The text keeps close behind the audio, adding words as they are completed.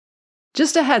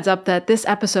Just a heads up that this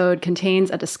episode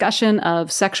contains a discussion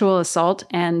of sexual assault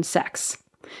and sex.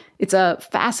 It's a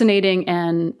fascinating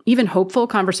and even hopeful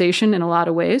conversation in a lot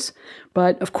of ways.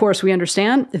 But of course, we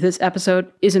understand if this episode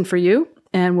isn't for you,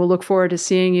 and we'll look forward to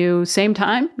seeing you same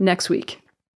time next week.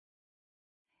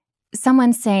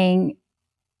 Someone saying,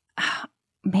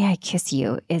 "May I kiss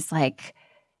you?" is like,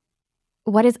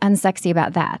 what is unsexy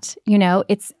about that? You know,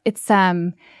 it's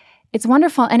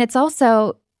wonderful. And it's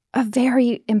also a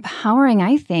very empowering,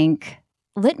 I think,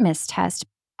 litmus test.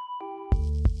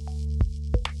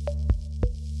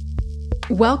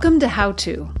 Welcome to How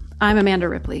To. I'm Amanda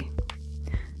Ripley.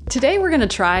 Today we're going to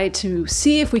try to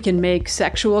see if we can make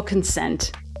sexual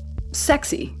consent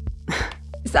sexy.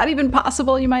 Is that even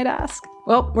possible, you might ask?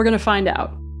 Well, we're going to find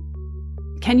out.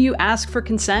 Can you ask for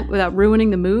consent without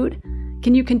ruining the mood?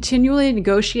 Can you continually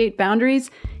negotiate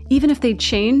boundaries, even if they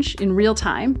change in real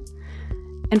time?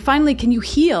 And finally, can you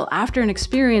heal after an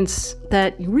experience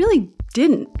that you really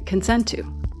didn't consent to?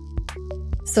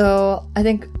 So I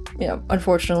think,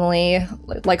 unfortunately,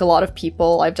 like a lot of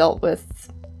people, I've dealt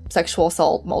with sexual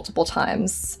assault multiple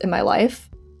times in my life.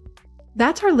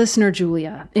 That's our listener,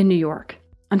 Julia, in New York.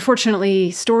 Unfortunately,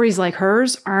 stories like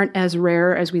hers aren't as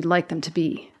rare as we'd like them to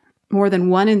be. More than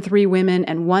 1 in 3 women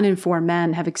and 1 in 4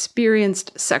 men have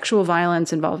experienced sexual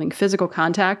violence involving physical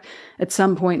contact at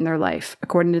some point in their life,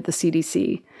 according to the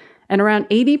CDC. And around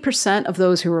 80% of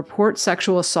those who report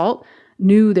sexual assault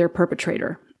knew their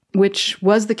perpetrator, which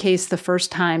was the case the first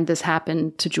time this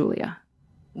happened to Julia.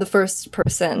 The first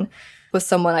person was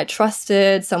someone I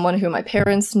trusted, someone who my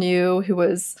parents knew, who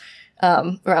was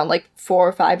around 4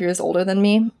 or 5 years older than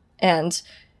me. And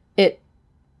it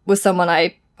was someone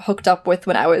I hooked up with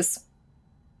when I was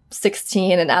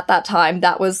 16, and at that time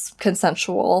that was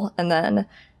consensual. And then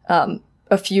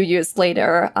a few years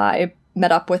later I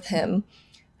met up with him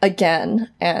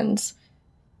again and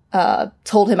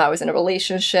told him I was in a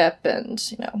relationship, and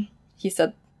he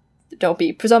said, "Don't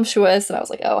be presumptuous," and I was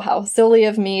like, oh, how silly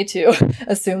of me to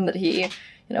assume that he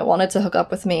wanted to hook up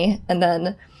with me. And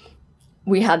then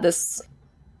we had this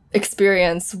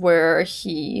experience where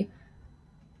he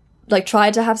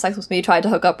tried to have sex with me, tried to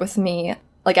hook up with me,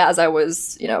 as I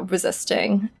was,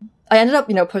 resisting. I ended up,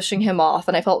 pushing him off,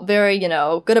 and I felt very,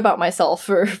 good about myself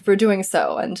for doing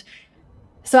so. And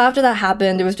so after that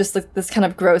happened, it was just this kind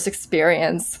of gross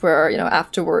experience where,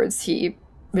 afterwards he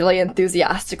really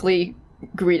enthusiastically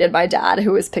greeted my dad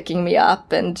who was picking me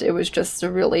up, and it was just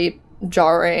a really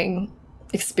jarring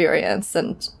experience.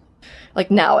 And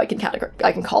now I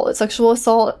can call it sexual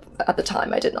assault. At the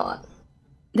time, I did not.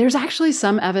 There's actually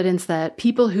some evidence that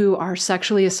people who are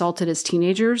sexually assaulted as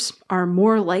teenagers are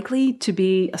more likely to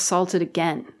be assaulted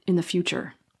again in the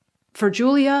future. For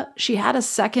Julia, she had a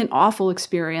second awful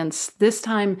experience, this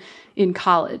time in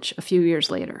college a few years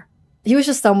later. He was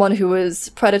just someone who was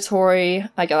predatory.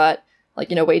 I got,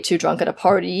 way too drunk at a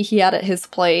party he had at his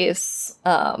place.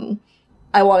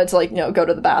 I wanted to, go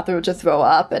to the bathroom to throw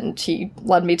up, and he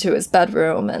led me to his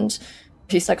bedroom, and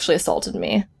he sexually assaulted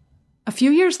me. A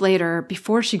few years later,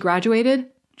 before she graduated,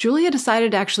 Julia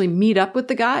decided to actually meet up with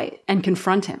the guy and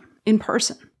confront him in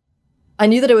person. I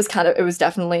knew that it was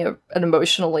definitely an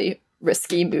emotionally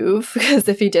risky move, because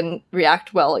if he didn't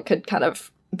react well, it could kind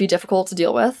of be difficult to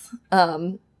deal with.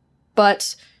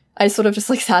 But I sort of just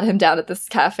sat him down at this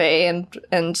cafe,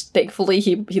 and thankfully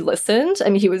he listened. I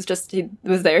mean, he was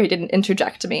there. He didn't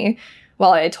interject me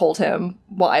while I told him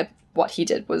why what he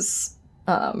did was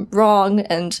wrong.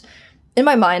 And in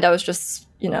my mind, I was just,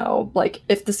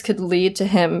 if this could lead to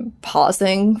him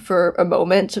pausing for a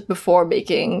moment before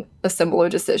making a similar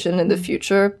decision in the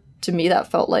future, to me,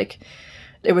 that felt like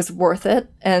it was worth it.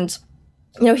 And,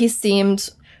 he seemed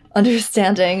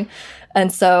understanding.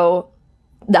 And so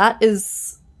that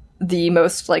is the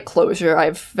most, closure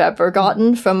I've ever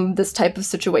gotten from this type of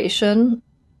situation.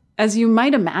 As you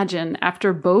might imagine,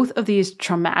 after both of these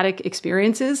traumatic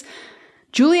experiences,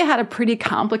 Julia had a pretty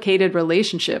complicated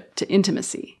relationship to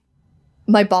intimacy.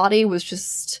 My body was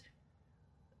just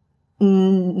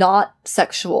not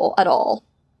sexual at all.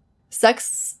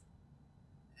 Sex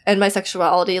and my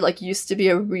sexuality used to be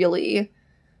a really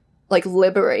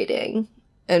liberating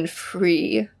and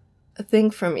free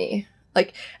thing for me.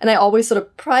 And I always sort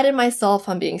of prided myself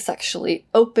on being sexually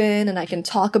open, and I can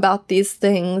talk about these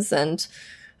things, and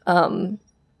kind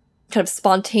of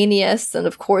spontaneous, and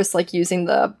of course using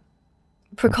the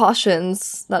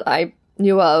precautions that I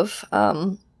knew of,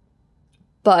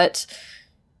 but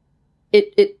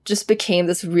it just became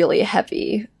this really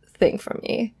heavy thing for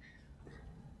me.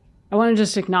 I want to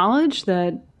just acknowledge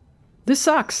that this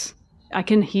sucks. I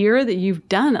can hear that you've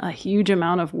done a huge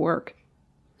amount of work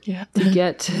to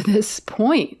get to this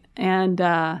point. And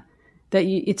that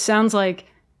it sounds like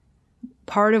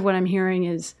part of what I'm hearing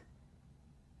is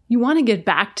you want to get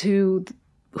back to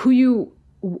who you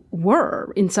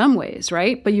were in some ways,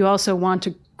 right? But you also want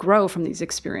to grow from these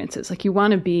experiences. Like you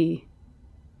want to be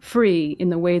free in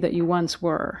the way that you once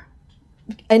were.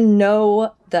 I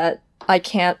know that I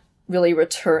can't really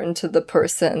return to the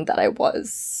person that I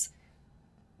was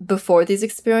before these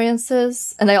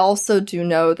experiences. And I also do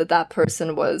know that that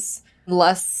person was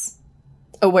less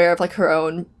aware of like her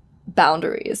own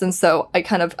boundaries. And so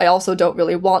I also don't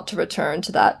really want to return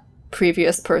to that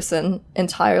previous person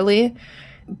entirely.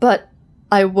 But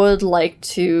I would like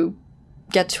to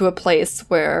get to a place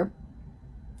where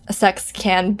sex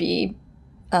can be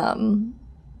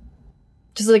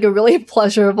just like a really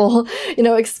pleasurable,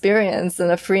 experience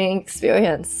and a freeing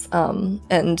experience.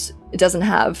 And it doesn't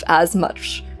have as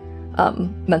much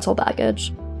mental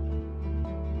baggage.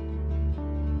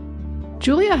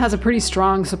 Julia has a pretty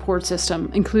strong support system,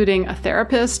 including a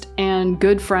therapist and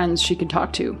good friends she can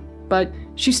talk to. But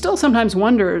she still sometimes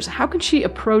wonders, how can she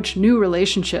approach new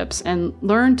relationships and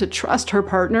learn to trust her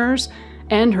partners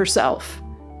and herself?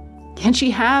 Can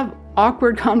she have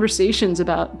awkward conversations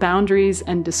about boundaries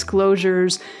and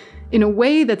disclosures in a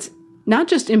way that's not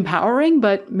just empowering,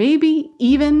 but maybe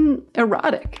even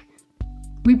erotic?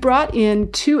 We brought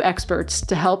in 2 experts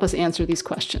to help us answer these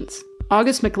questions.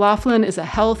 August McLaughlin is a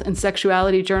health and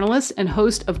sexuality journalist and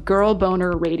host of Girl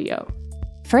Boner Radio.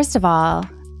 First of all,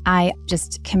 I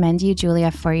just commend you, Julia,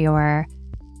 for your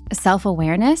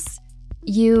self-awareness.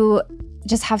 You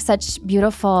just have such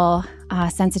beautiful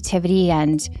sensitivity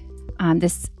and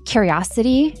this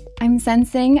curiosity I'm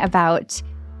sensing about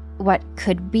what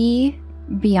could be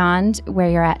beyond where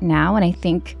you're at now. And I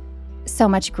think so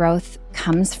much growth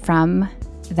comes from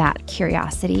that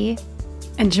curiosity.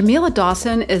 And Jamila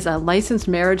Dawson is a licensed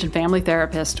marriage and family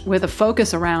therapist with a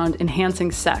focus around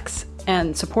enhancing sex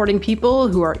and supporting people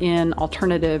who are in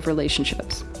alternative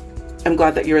relationships. I'm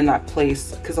glad that you're in that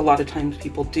place, because a lot of times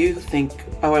people do think,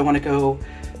 oh, I want to go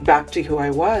back to who I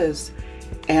was.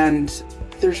 And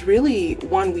there's really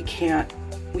we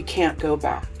can't go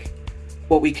back.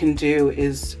 What we can do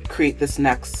is create this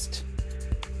next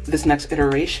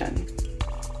iteration.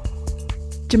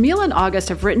 Jamila and August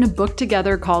have written a book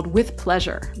together called With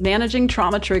Pleasure: Managing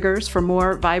Trauma Triggers for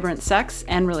More Vibrant Sex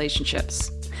and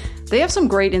Relationships. They have some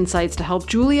great insights to help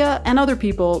Julia and other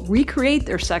people recreate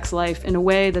their sex life in a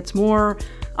way that's more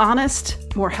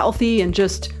honest, more healthy, and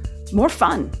just more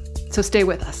fun. So stay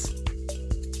with us.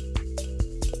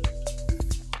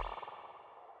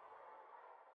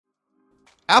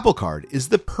 Apple Card is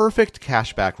the perfect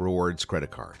cashback rewards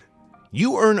credit card.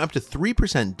 You earn up to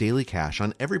 3% daily cash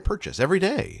on every purchase every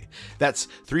day. That's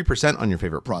 3% on your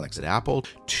favorite products at Apple,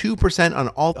 2% on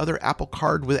all other Apple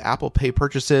Card with Apple Pay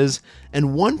purchases,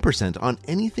 and 1% on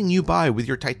anything you buy with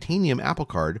your titanium Apple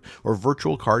Card or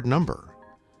virtual card number.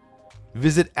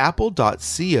 Visit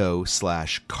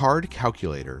apple.co/card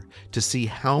calculator to see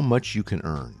how much you can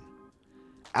earn.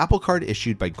 Apple Card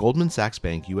issued by Goldman Sachs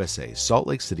Bank USA, Salt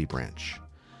Lake City branch.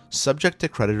 Subject to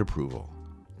credit approval.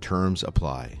 Terms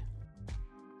apply.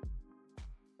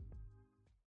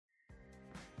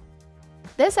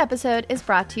 This episode is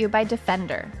brought to you by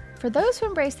Defender. For those who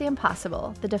embrace the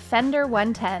impossible, the Defender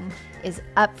 110 is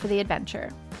up for the adventure.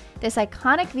 This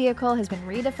iconic vehicle has been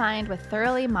redefined with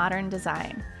thoroughly modern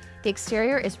design. The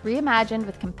exterior is reimagined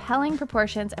with compelling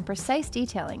proportions and precise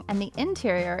detailing, and the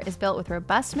interior is built with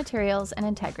robust materials and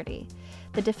integrity.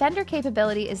 The Defender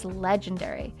capability is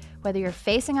legendary, whether you're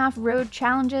facing off-road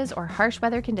challenges or harsh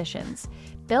weather conditions.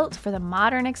 Built for the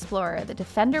modern explorer, the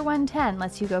Defender 110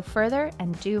 lets you go further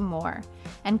and do more.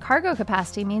 And cargo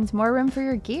capacity means more room for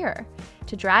your gear.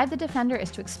 To drive the Defender is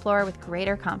to explore with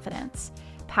greater confidence.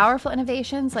 Powerful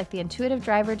innovations like the intuitive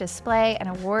driver display and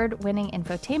award-winning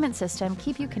infotainment system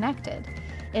keep you connected.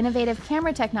 Innovative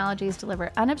camera technologies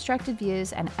deliver unobstructed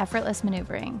views and effortless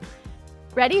maneuvering.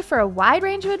 Ready for a wide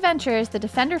range of adventures, the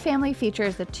Defender family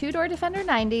features the 2-door Defender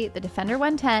 90, the Defender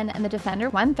 110, and the Defender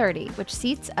 130, which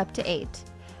seats up to 8.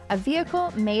 A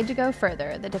vehicle made to go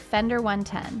further, the Defender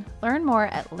 110. Learn more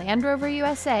at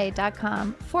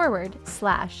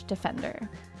LandRoverUSA.com/Defender.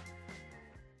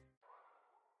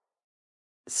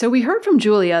 So we heard from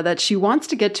Julia that she wants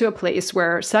to get to a place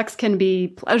where sex can be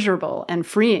pleasurable and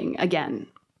freeing again.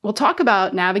 We'll talk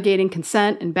about navigating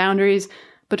consent and boundaries,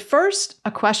 but first,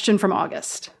 a question from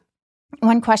August.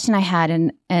 One question I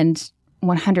had, and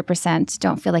 100%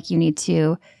 don't feel like you need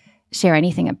to share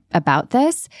anything about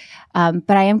this, but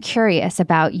I am curious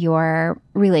about your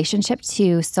relationship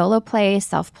to solo play,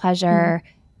 self-pleasure,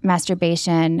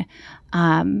 masturbation,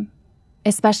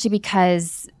 especially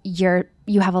because you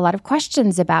have a lot of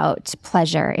questions about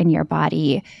pleasure in your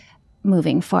body.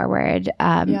 moving forward.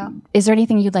 Is there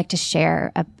anything you'd like to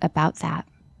share about that?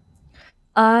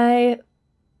 I'm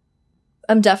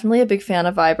definitely a big fan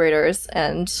of vibrators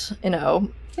and,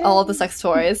 all of the sex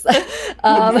toys.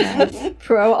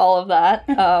 Pro all of that.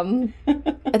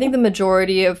 I think the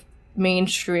majority of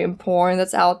mainstream porn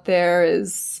that's out there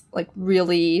is like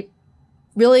really,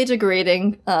 really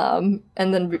degrading, and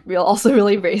then also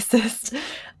really racist.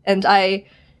 And I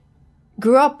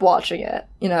grew up watching it,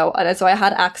 and so I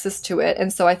had access to it.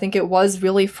 And so I think it was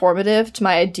really formative to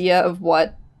my idea of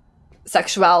what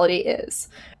sexuality is.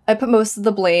 I put most of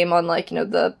the blame on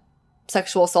the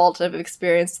sexual assault I've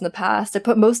experienced in the past. I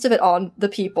put most of it on the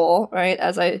people, right,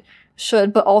 as I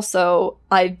should, but also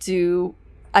I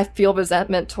feel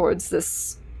resentment towards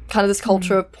this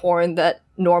culture of porn that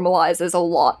normalizes a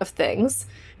lot of things.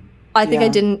 I think I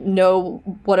didn't know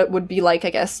what it would be like, I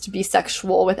guess, to be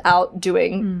sexual without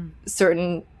doing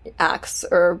certain acts,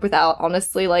 or without,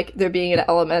 honestly, there being an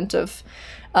element of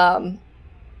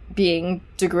being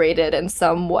degraded in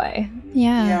some way.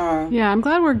 Yeah. I'm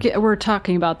glad we're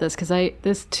talking about this, because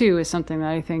this too is something that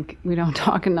I think we don't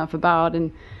talk enough about.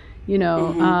 And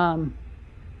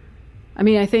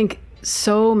I think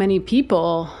so many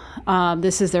people,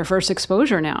 this is their first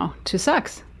exposure now to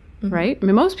sex, right? I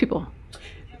mean, most people.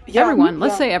 Yeah, everyone.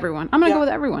 Let's say everyone. I'm going to go with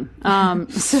everyone.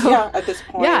 At this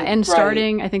point. Yeah, and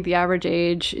starting, I think the average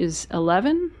age is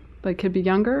 11, but could be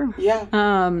younger.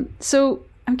 Yeah. So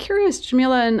I'm curious,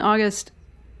 Jamila and August,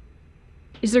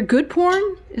 is there good porn?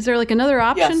 Is there another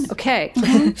option? Yes. Okay.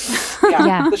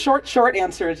 Yeah. The short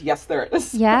answer is yes, there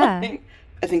is. Yeah.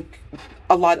 I think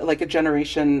a lot, a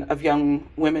generation of young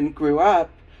women grew up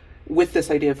with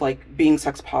this idea of being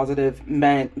sex positive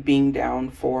meant being down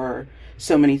for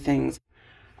so many things.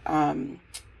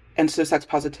 And so sex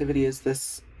positivity is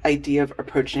this idea of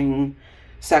approaching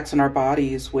sex and our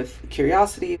bodies with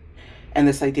curiosity, and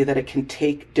this idea that it can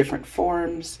take different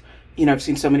forms. I've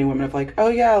seen so many women of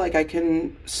I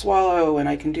can swallow and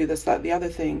I can do this, that, the other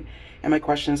thing. And my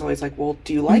question is always well,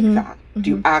 do you like that? Do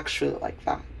you actually like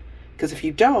that? Because if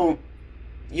you don't,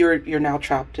 you're now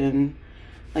trapped in,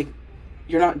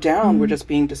 you're not down. We're just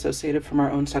being dissociated from our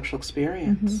own sexual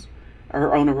experience,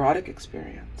 our own erotic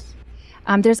experience.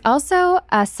 There's also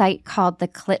a site called the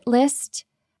Clit List.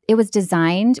 It was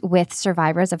designed with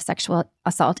survivors of sexual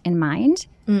assault in mind,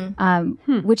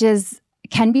 which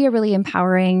can be a really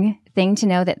empowering thing to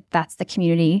know that that's the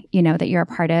community, that you're a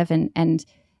part of. And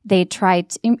they try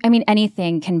to,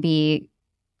 anything can be,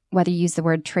 whether you use the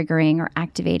word triggering or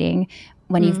activating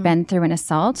when you've been through an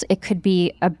assault. It could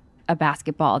be a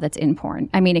basketball that's in porn.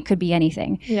 It could be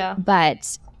anything. Yeah.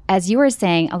 But as you were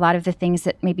saying, a lot of the things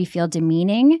that maybe feel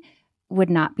demeaning would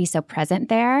not be so present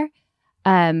there.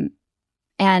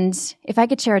 And if I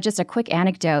could share just a quick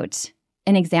anecdote,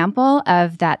 an example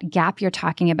of that gap you're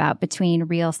talking about between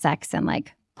real sex and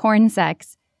porn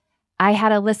sex. I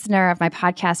had a listener of my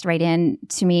podcast write in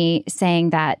to me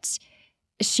saying that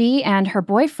she and her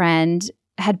boyfriend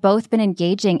had both been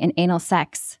engaging in anal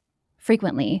sex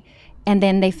frequently. And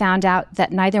then they found out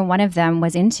that neither one of them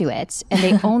was into it.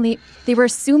 And they were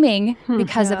assuming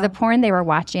because of the porn they were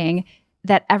watching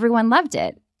that everyone loved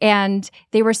it. And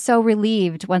they were so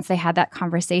relieved once they had that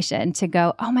conversation to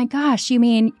go, oh my gosh, you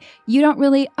mean you don't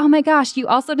really, oh my gosh, you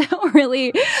also don't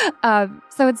really.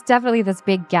 So it's definitely this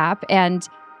big gap. And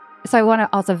so I want to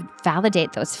also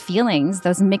validate those feelings,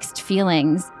 those mixed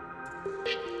feelings.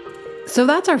 So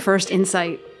that's our first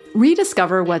insight.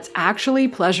 Rediscover what's actually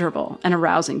pleasurable and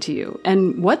arousing to you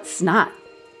and what's not.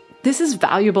 This is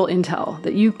valuable intel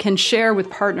that you can share with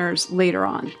partners later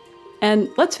on. And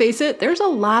let's face it, there's a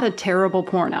lot of terrible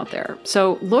porn out there.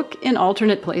 So look in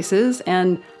alternate places,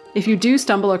 and if you do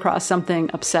stumble across something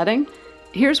upsetting,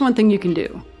 here's one thing you can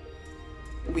do.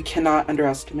 We cannot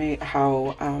underestimate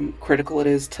how critical it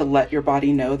is to let your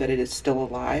body know that it is still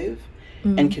alive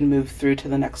and can move through to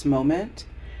the next moment.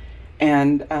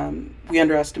 And we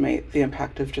underestimate the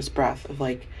impact of just breath, of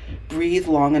breathe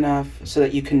long enough so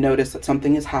that you can notice that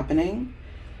something is happening.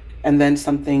 And then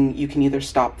something, you can either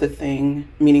stop the thing,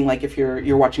 meaning if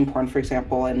you're watching porn, for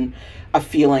example, and a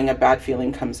bad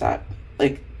feeling comes up,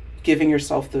 giving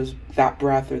yourself that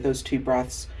breath or those 2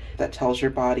 breaths that tells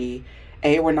your body,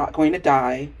 A, we're not going to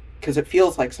die, because it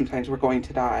feels like sometimes we're going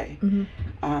to die.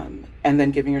 And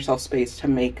then giving yourself space to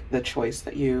make the choice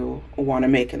that you want to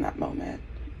make in that moment.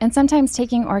 And sometimes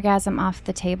taking orgasm off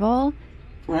the table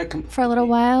for a little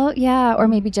while. Yeah, or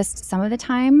maybe just some of the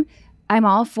time. I'm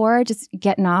all for just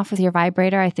getting off with your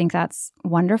vibrator. I think that's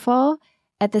wonderful.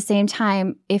 At the same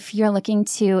time, if you're looking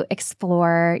to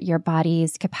explore your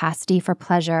body's capacity for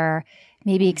pleasure,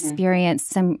 maybe experience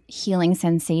some healing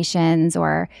sensations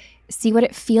or see what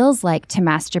it feels like to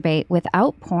masturbate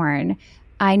without porn.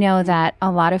 I know that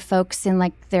a lot of folks in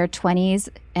like their 20s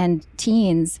and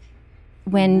teens,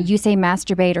 when you say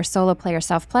masturbate or solo play or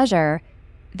self-pleasure,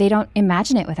 they don't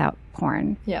imagine it without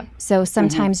porn. Yeah. So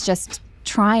sometimes just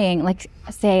trying, like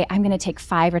say, I'm going to take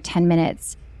 5 or 10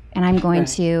 minutes and I'm going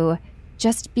to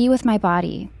just be with my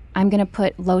body. I'm going to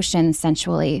put lotion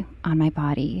sensually on my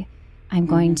body. I'm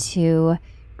going to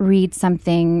read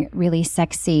something really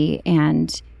sexy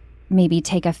and maybe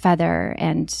take a feather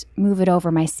and move it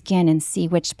over my skin and see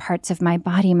which parts of my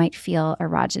body might feel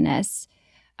erogenous.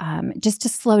 Just to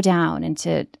slow down and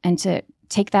to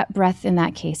take that breath in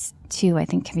that case too, I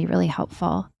think can be really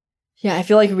helpful. Yeah, I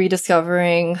feel like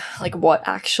rediscovering like what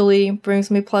actually brings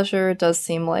me pleasure does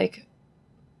seem like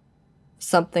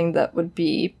something that would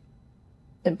be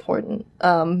important.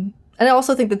 And I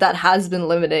also think that has been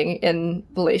limiting in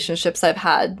relationships I've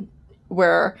had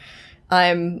where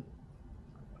I'm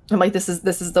like, this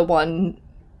is the one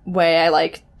way I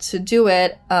like to do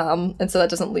it. And so that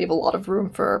doesn't leave a lot of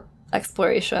room for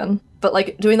exploration. But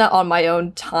like doing that on my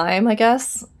own time, I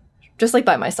guess, just like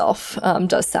by myself,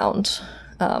 does sound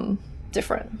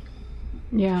different.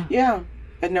 Yeah. Yeah.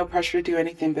 And no pressure to do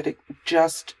anything but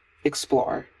just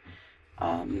explore.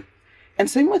 And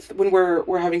same with when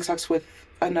we're having sex with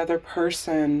another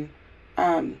person.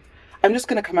 I'm just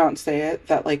going to come out and say it,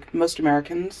 that like most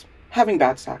Americans having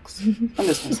bad sex. I'm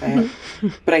just going to say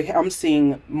it. But I'm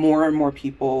seeing more and more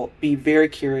people be very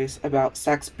curious about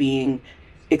sex being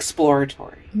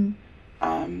exploratory.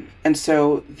 And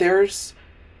so there's,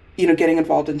 getting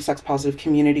involved in sex positive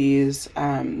communities,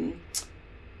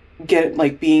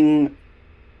 being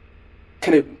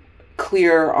kind of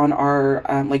clear on our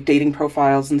like dating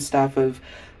profiles and stuff of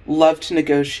love to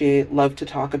negotiate, love to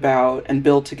talk about and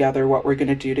build together what we're going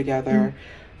to do together.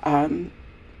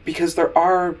 Because there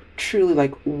are truly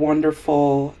like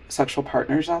wonderful sexual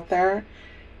partners out there,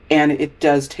 and it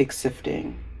does take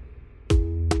sifting.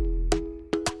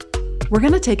 We're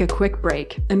going to take a quick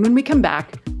break, and when we come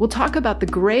back, we'll talk about the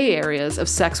gray areas of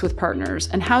sex with partners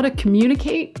and how to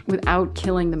communicate without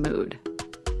killing the mood.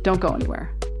 Don't go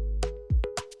anywhere.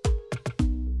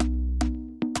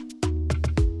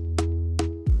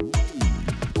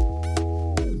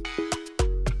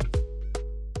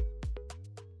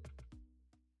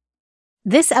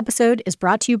 This episode is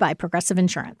brought to you by Progressive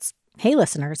Insurance. Hey,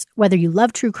 listeners, whether you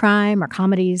love true crime or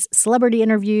comedies, celebrity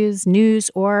interviews, news,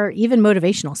 or even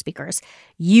motivational speakers,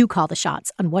 you call the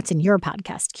shots on what's in your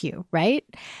podcast queue, right?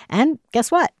 And guess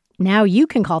what? Now you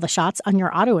can call the shots on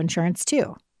your auto insurance,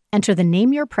 too. Enter the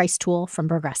Name Your Price tool from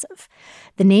Progressive.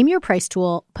 The Name Your Price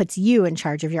tool puts you in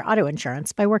charge of your auto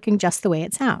insurance by working just the way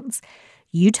it sounds.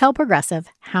 You tell Progressive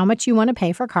how much you want to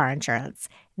pay for car insurance.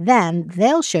 Then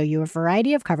they'll show you a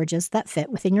variety of coverages that fit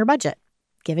within your budget,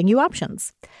 giving you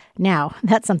options. Now,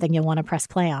 that's something you'll want to press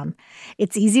play on.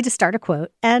 It's easy to start a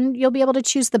quote, and you'll be able to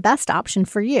choose the best option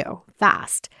for you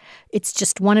fast. It's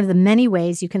just one of the many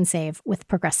ways you can save with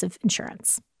Progressive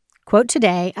Insurance. Quote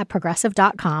today at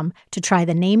Progressive.com to try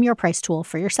the Name Your Price tool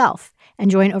for yourself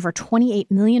and join over 28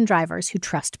 million drivers who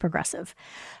trust Progressive.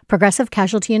 Progressive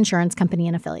Casualty Insurance Company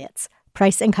and Affiliates.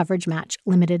 Price and coverage match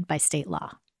limited by state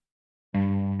law.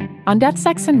 On Death,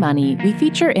 Sex, and Money, we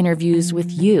feature interviews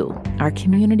with you, our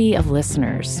community of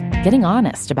listeners, getting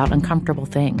honest about uncomfortable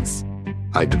things.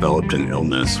 I developed an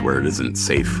illness where it isn't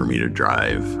safe for me to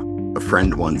drive. A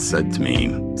friend once said to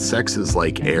me, sex is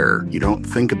like air. You don't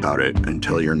think about it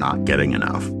until you're not getting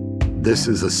enough. This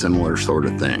is a similar sort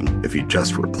of thing if you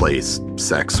just replace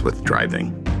sex with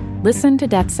driving. Listen to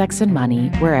Death, Sex, and Money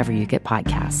wherever you get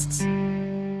podcasts.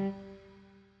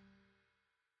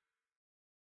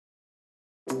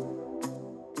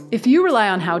 If you rely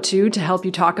on How To help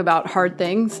you talk about hard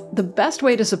things, the best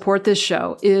way to support this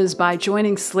show is by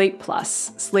joining Slate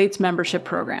Plus, Slate's membership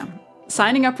program.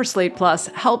 Signing up for Slate Plus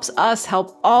helps us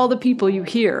help all the people you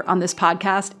hear on this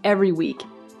podcast every week.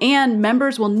 And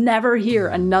members will never hear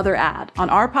another ad on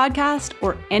our podcast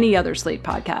or any other Slate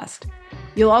podcast.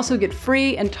 You'll also get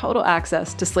free and total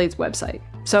access to Slate's website.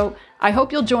 So I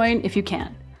hope you'll join if you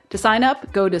can. To sign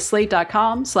up, go to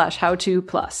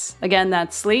slate.com/howtoplus. Again,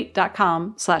 that's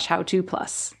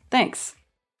slate.com/howtoplus. Thanks.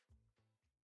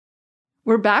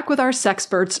 We're back with our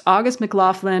sexperts, August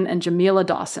McLaughlin and Jamila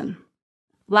Dawson.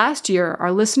 Last year,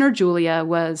 our listener Julia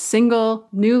was single,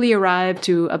 newly arrived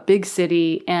to a big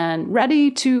city, and ready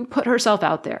to put herself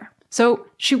out there. So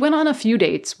she went on a few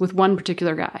dates with one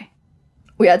particular guy.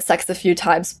 We had sex a few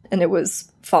times, and it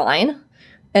was fine.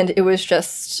 And it was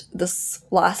just this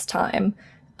last time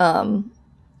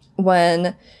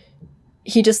when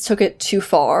he just took it too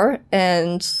far,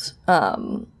 and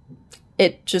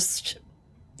it just,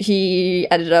 he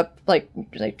ended up like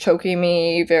choking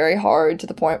me very hard to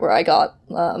the point where I got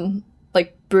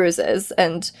like bruises,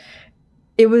 and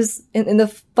it was in the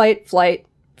fight, flight,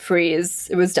 freeze.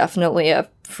 It was definitely a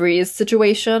freeze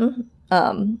situation.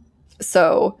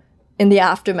 So in the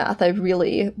aftermath, I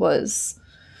really was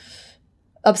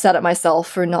upset at myself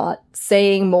for not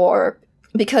saying more,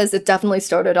 because it definitely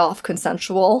started off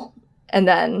consensual, and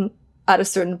then at a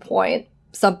certain point,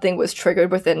 something was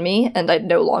triggered within me, and I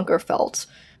no longer felt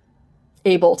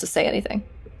able to say anything.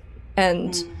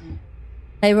 And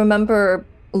I remember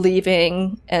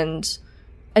leaving and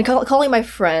calling my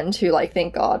friend, who, like,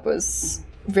 thank God, was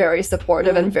very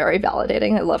supportive and very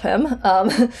validating. I love him.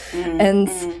 And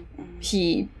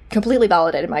he completely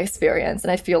validated my experience,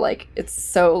 and I feel like it's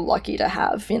so lucky to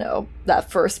have, you know, that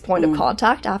first point of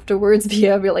contact afterwards be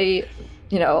a really,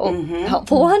 you know,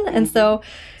 helpful one. And so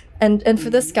and for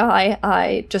this guy,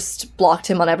 I just blocked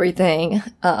him on everything,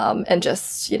 and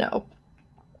just, you know,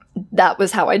 that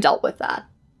was how I dealt with that.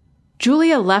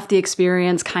 Julia left the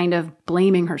experience kind of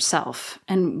blaming herself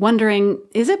and wondering,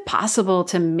 is it possible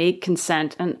to make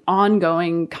consent an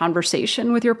ongoing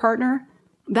conversation with your partner?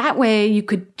 That way you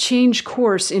could change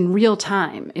course in real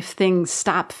time if things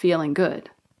stop feeling good.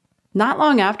 Not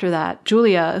long after that,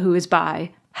 Julia, who is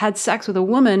bi, had sex with a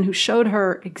woman who showed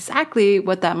her exactly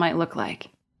what that might look like.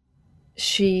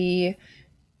 She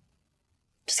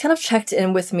just kind of checked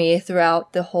in with me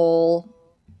throughout the whole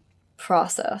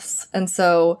process. And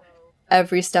so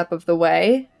every step of the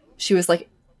way, she was like,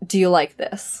 do you like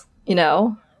this? You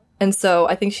know? And so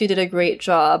I think she did a great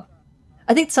job.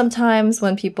 I think sometimes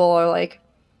when people are like,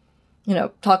 you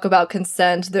know, talk about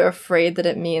consent, they're afraid that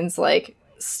it means like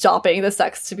stopping the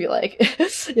sex to be like,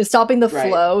 you know, stopping the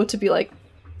flow to be like,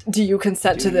 do you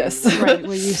consent to this? Right,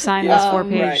 will you sign this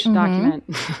 4-page document?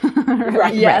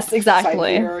 Right. Yes,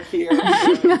 exactly. Here.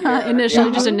 Initial,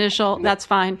 just initial, that's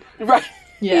fine. Right.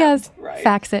 Yeah. Yes, Right.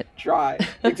 fax it. Try.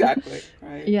 Exactly.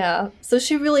 Right. Yeah. So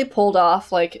she really pulled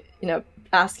off, like, you know,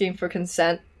 asking for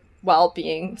consent while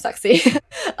being sexy.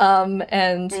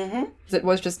 And it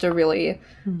was just a really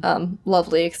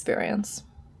lovely experience.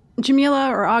 Jamila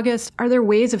or August, are there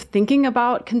ways of thinking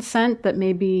about consent that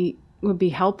maybe would be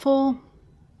helpful,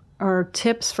 or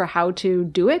tips for how to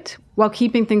do it while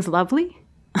keeping things lovely?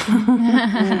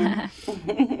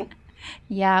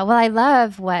 Yeah, well, I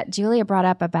love what Julia brought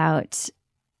up about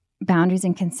boundaries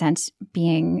and consent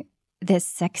being this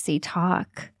sexy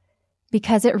talk,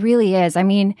 because it really is. I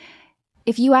mean,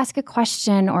 if you ask a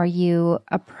question or you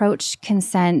approach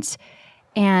consent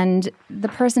and the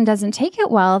person doesn't take it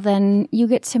well, then you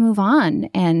get to move on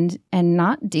and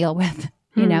not deal with,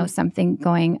 you know, something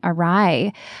going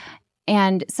awry.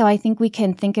 And so I think we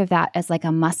can think of that as like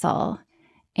a muscle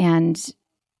and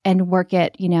work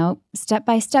it, you know, step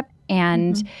by step.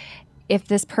 And if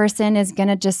this person is going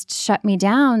to just shut me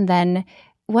down, then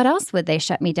what else would they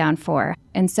shut me down for?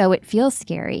 And so it feels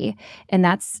scary, and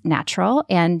that's natural.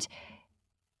 And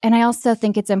I also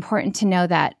think it's important to know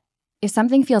that if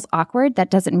something feels awkward, that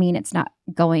doesn't mean it's not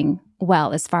going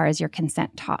well as far as your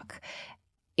consent talk.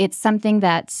 It's something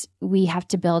that we have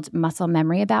to build muscle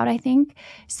memory about, I think.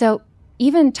 So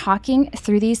even talking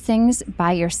through these things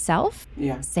by yourself,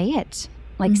 say it.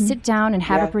 Like sit down and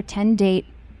have a pretend date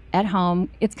at home.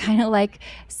 It's kind of like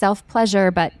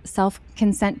self-pleasure, but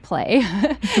self-consent play,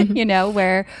 you know,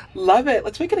 where... Love it.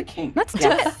 Let's make it a kink. Let's do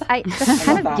it. That's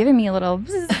kind of giving me a little...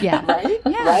 Yeah. Right?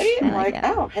 Yeah, right? I Like,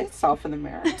 oh, hey, self in the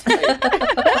mirror.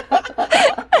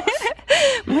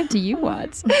 What do you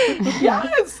want?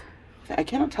 Yes. I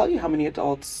cannot tell you how many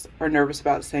adults are nervous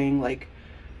about saying, like,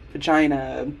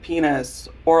 vagina, penis,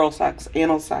 oral sex,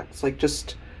 anal sex, like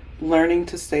just learning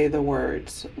to say the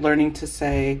words, learning to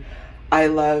say, I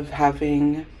love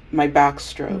having my back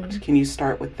stroked. Can you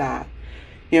start with that?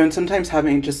 You know, and sometimes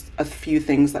having just a few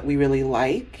things that we really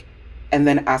like, and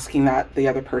then asking that the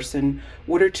other person,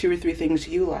 what are 2 or 3 things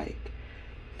you like?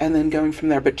 And then going from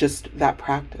there, but just that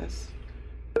practice.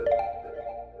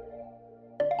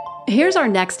 Here's our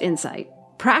next insight.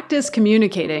 Practice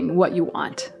communicating what you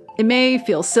want. It may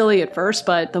feel silly at first,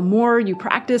 but the more you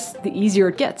practice, the easier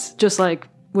it gets, just like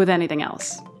with anything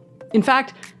else. In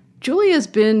fact, Julia's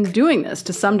been doing this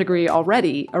to some degree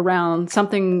already around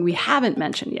something we haven't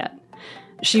mentioned yet.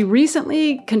 She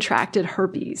recently contracted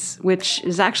herpes, which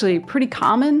is actually pretty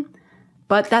common,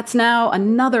 but that's now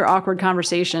another awkward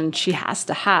conversation she has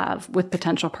to have with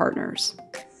potential partners.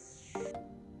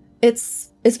 It's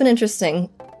been interesting.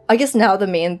 I guess now the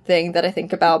main thing that I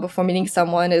think about before meeting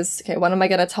someone is, okay, when am I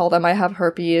going to tell them I have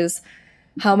herpes?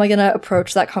 How am I going to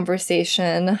approach that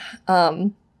conversation?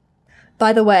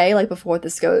 By the way, like before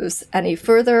this goes any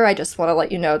further, I just want to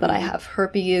let you know that I have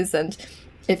herpes, and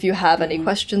if you have any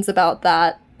questions about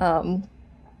that, I'm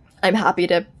happy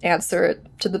to answer it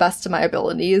to the best of my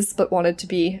abilities, but wanted to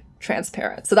be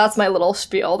transparent. So that's my little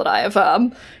spiel that I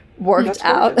have worked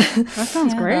out. That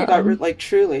sounds great.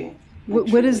 Truly.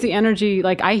 What is the energy?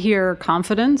 Like, I hear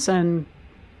confidence and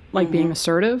like being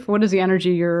assertive. What is the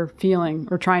energy you're feeling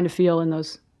or trying to feel in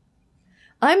those?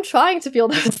 I'm trying to feel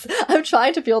those. I'm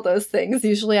trying to feel those things.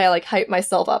 Usually, I like hype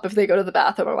myself up if they go to the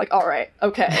bathroom. I'm like, all right,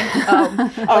 okay,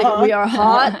 like we are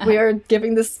hot. We are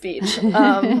giving this speech.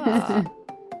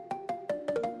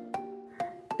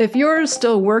 If you're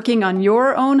still working on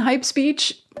your own hype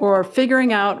speech or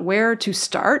figuring out where to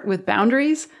start with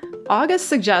boundaries, August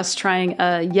suggests trying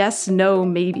a yes, no,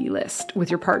 maybe list with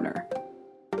your partner.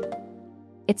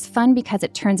 It's fun because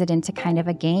it turns it into kind of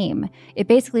a game. It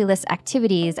basically lists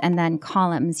activities and then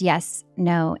columns, yes,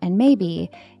 no, and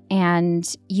maybe,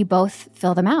 and you both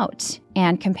fill them out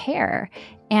and compare.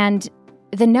 And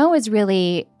the no is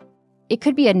really, it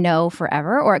could be a no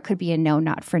forever, or it could be a no,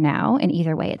 not for now, and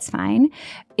either way, it's fine.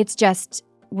 It's just,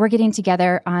 we're getting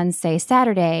together on, say,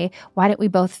 Saturday. Why don't we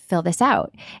both fill this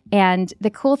out? And the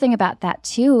cool thing about that,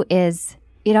 too, is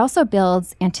it also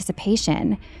builds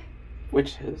anticipation.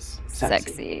 Which is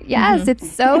sexy. Yes, it's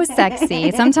so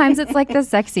sexy. Sometimes it's like the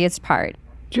sexiest part.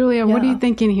 Julia, what do you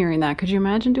think in hearing that? Could you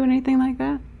imagine doing anything like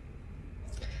that?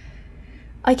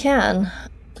 I can.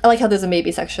 I like how there's a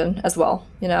maybe section as well,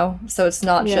 you know? So it's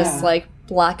not just like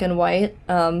black and white.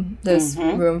 There's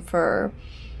room for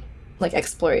like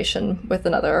exploration with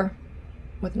another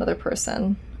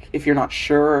person. If you're not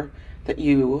sure that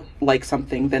you like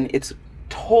something, then it's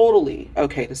totally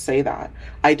okay to say that.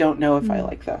 I don't know if I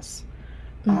like this.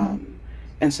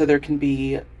 And so there can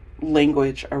be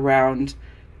language around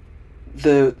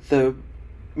the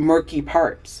murky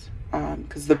parts,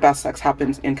 because the best sex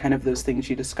happens in kind of those things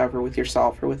you discover with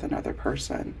yourself or with another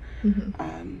person.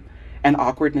 And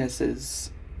awkwardness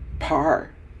is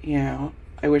par, you know.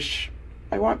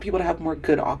 I want people to have more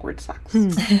good awkward sex.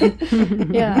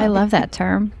 I love that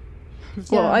term.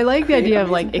 Well, I like the idea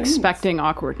of like expecting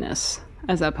awkwardness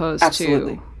as opposed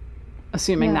to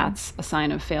assuming that's a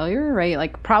sign of failure, right?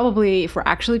 Like, probably if we're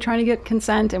actually trying to get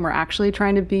consent and we're actually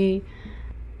trying to be,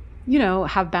 you know,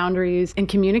 have boundaries and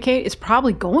communicate, it's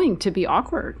probably going to be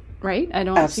awkward, right? I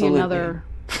don't see another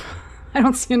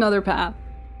path.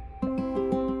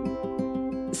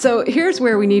 So here's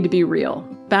where we need to be real.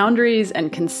 Boundaries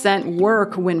and consent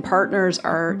work when partners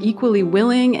are equally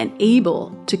willing and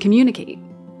able to communicate.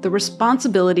 The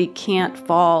responsibility can't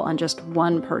fall on just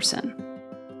one person.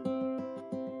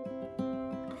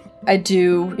 I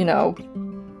do, you know,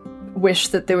 wish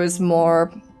that there was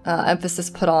more emphasis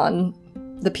put on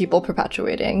the people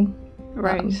perpetuating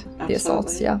the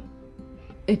assaults. Yeah.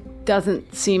 It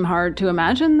doesn't seem hard to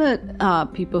imagine that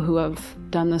people who have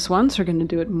done this once are going to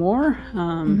do it more.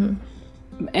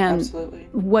 And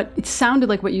what it sounded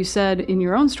like what you said in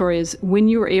your own story is when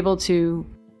you were able to,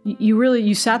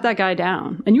 you sat that guy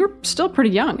down, and you were still pretty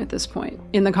young at this point,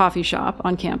 in the coffee shop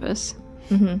on campus.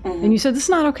 And you said, this is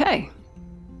not okay.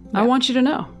 I want you to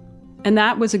know. And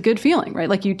that was a good feeling, right?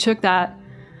 Like, you took that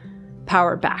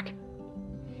power back.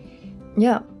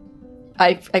 Yeah.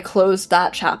 I closed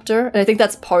that chapter, and I think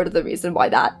that's part of the reason why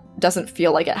that doesn't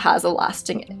feel like it has a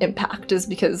lasting impact, is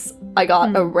because I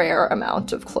got a rare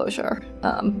amount of closure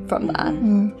from that.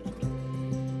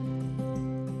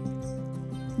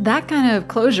 That kind of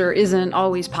closure isn't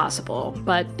always possible,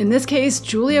 but in this case,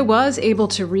 Julia was able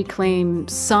to reclaim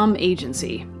some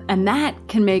agency, and that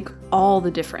can make all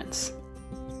the difference.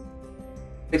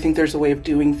 I think there's a way of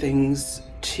doing things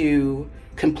to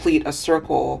complete a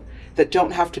circle that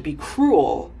don't have to be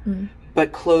cruel,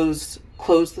 but close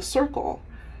the circle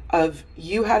of,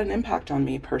 you had an impact on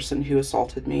me, person who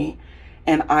assaulted me,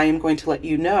 and I am going to let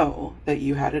you know that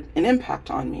you had an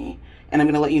impact on me, and I'm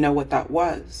going to let you know what that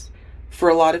was. For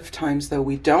a lot of times, though,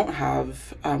 we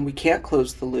can't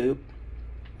close the loop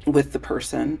with the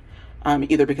person,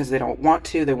 either because they don't want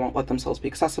to, they won't let themselves be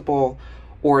accessible,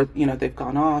 or, you know, they've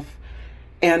gone off.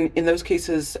 And in those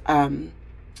cases,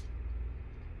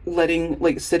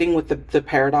 sitting with the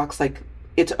paradox, like,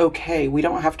 it's okay. We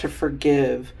don't have to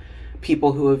forgive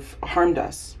people who have harmed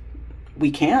us.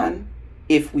 We can,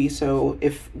 if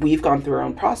we've gone through our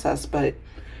own process, but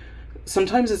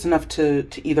sometimes it's enough to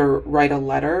either write a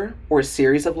letter or a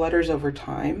series of letters over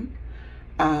time,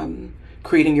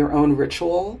 creating your own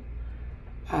ritual.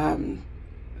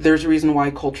 There's a reason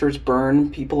why cultures burn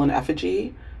people in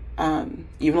effigy,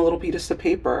 even a little piece of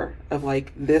paper of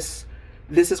like, this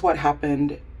is what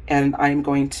happened, and I'm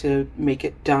going to make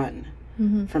it done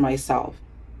for myself.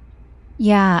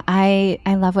 Yeah, I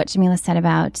love what Jamila said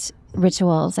about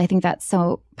rituals. I think that's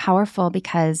so powerful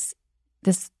because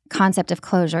this concept of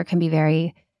closure can be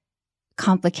very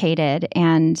complicated,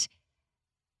 and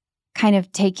kind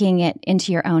of taking it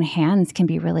into your own hands can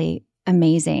be really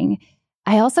amazing.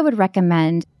 I also would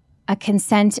recommend a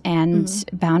consent and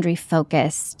boundary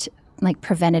focused, like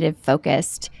preventative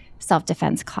focused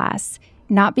self-defense class,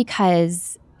 not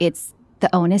because it's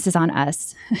the onus is on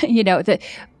us, that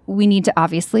we need to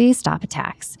obviously stop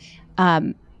attacks,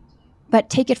 but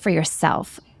take it for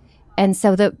yourself. And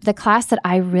so the class that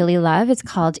I really love is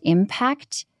called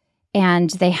Impact, and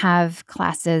they have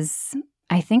classes,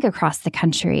 I think, across the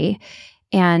country,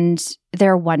 and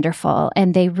they're wonderful,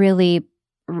 and they really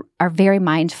are very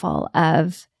mindful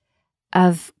of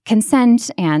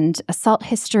consent and assault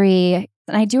history.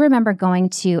 And I do remember going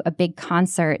to a big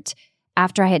concert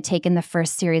after I had taken the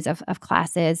first series of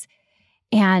classes,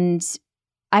 and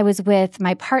I was with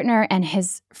my partner and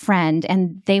his friend,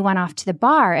 and they went off to the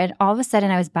bar, and all of a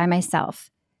sudden I was by myself.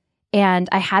 And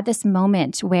I had this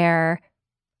moment where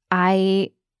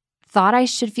I thought I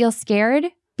should feel scared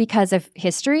because of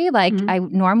history. Like I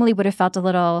normally would have felt a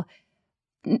little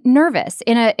nervous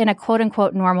in a quote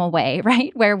unquote normal way,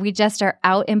 right? Where we just are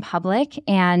out in public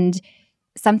and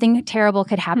something terrible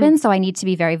could happen. So I need to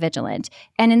be very vigilant.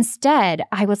 And instead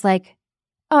I was like,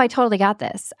 oh, I totally got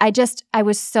this. I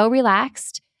was so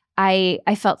relaxed.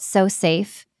 I felt so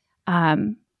safe.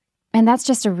 And that's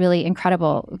just a really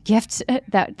incredible gift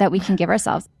that we can give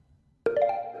ourselves.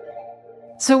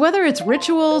 So whether it's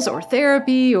rituals or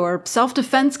therapy or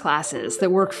self-defense classes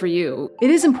that work for you, it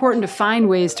is important to find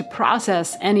ways to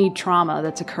process any trauma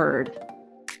that's occurred.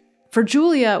 For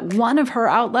Julia, one of her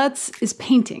outlets is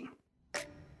painting.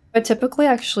 I typically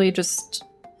actually just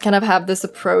kind of have this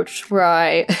approach where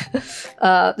I,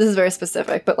 this is very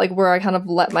specific, but like where I kind of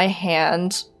let my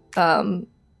hand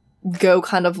go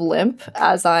kind of limp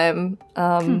as I'm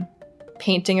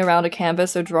painting around a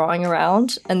canvas or drawing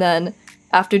around. And then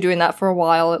after doing that for a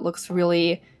while, it looks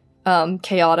really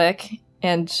chaotic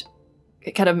and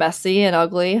kind of messy and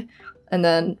ugly. And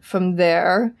then from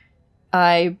there,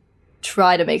 I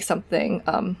try to make something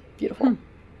beautiful.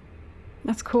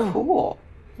 That's cool. Cool.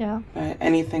 Yeah.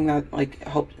 Anything that like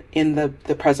helps in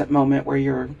the present moment where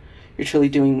you're truly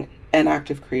doing an act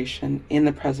of creation in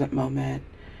the present moment,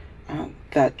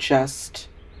 that just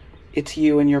it's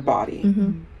you and your body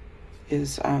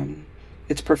is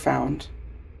it's profound.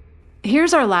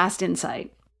 Here's our last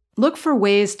insight. Look for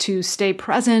ways to stay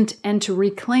present and to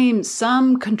reclaim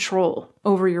some control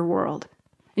over your world.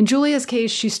 In Julia's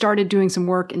case, she started doing some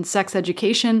work in sex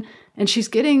education, and she's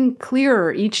getting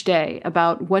clearer each day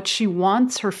about what she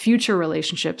wants her future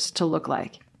relationships to look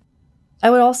like. I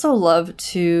would also love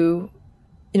to,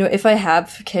 if I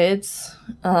have kids,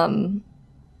 I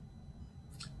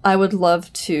would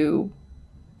love to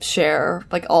share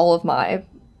like all of my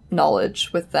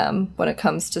knowledge with them when it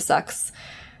comes to sex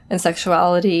and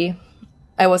sexuality.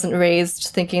 I wasn't raised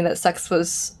thinking that sex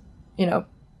was,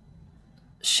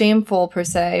 shameful per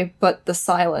se, but the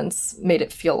silence made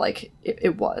it feel like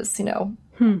it was, Yeah.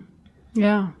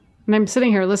 And I'm sitting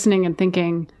here listening and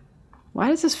thinking, why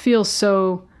does this feel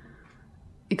so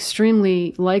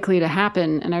extremely likely to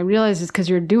happen? And I realize it's because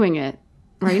you're doing it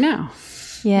right now.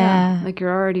 Yeah. Like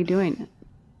you're already doing it.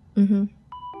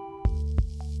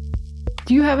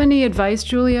 Do you have any advice,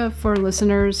 Julia, for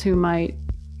listeners who might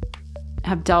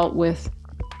have dealt with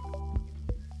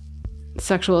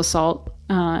sexual assault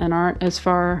and aren't as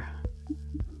far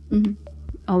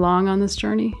along on this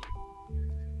journey?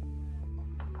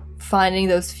 Finding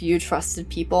those few trusted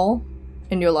people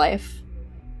in your life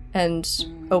and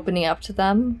opening up to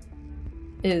them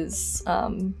is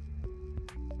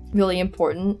really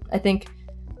important. I think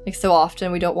like so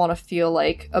often we don't want to feel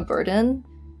like a burden,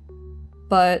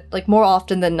 but like more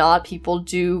often than not, people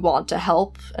do want to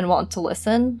help and want to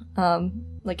listen.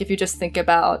 Like if you just think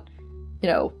about,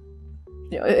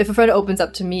 if a friend opens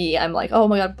up to me, I'm like, oh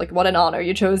my God, like what an honor.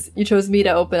 You chose me to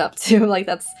open up to. Like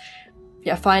that's,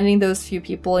 finding those few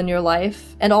people in your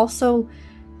life. And also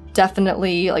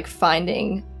definitely like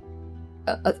finding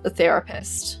a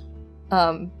therapist.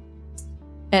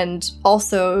 And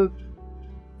also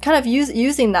kind of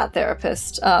using that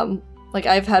therapist. Like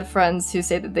I've had friends who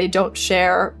say that they don't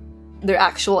share their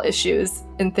actual issues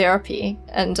in therapy,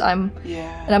 and I'm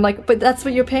like, but that's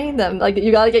what you're paying them. Like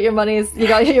you gotta get your money's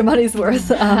worth.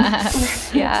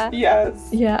 Yeah. Yes.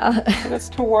 Yeah. Put us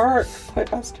to work.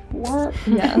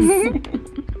 Yes.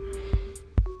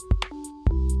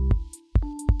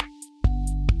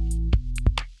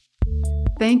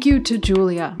 Thank you to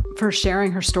Julia for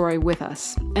sharing her story with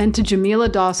us, and to Jamila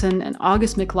Dawson and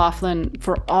August McLaughlin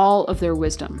for all of their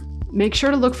wisdom. Make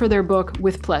sure to look for their book,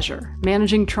 With Pleasure,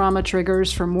 Managing Trauma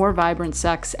Triggers for More Vibrant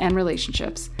Sex and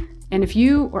Relationships. And if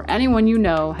you or anyone you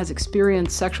know has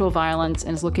experienced sexual violence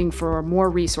and is looking for more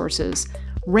resources,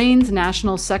 RAIN's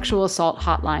National Sexual Assault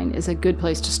Hotline is a good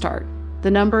place to start.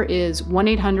 The number is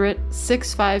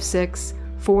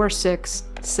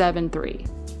 1-800-656-4673.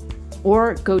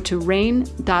 Or go to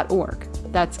rainn.org.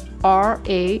 That's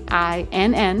RAINN.org.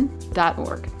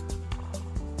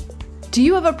 Do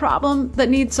you have a problem that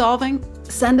needs solving?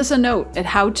 Send us a note at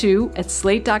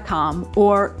howto@slate.com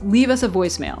or leave us a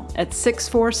voicemail at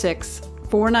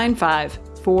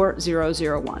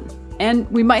 646-495-4001.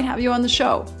 And we might have you on the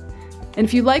show. And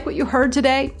if you like what you heard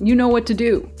today, you know what to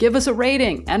do. Give us a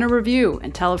rating and a review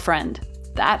and tell a friend.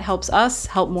 That helps us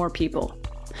help more people.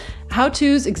 How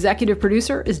To's executive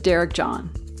producer is Derek John.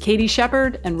 Katie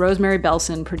Shepard and Rosemary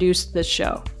Belson produced this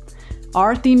show.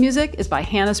 Our theme music is by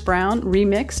Hannes Brown,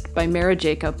 remixed by Mara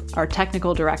Jacob, our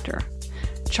technical director.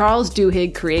 Charles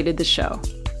Duhigg created the show.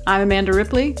 I'm Amanda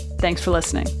Ripley. Thanks for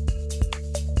listening.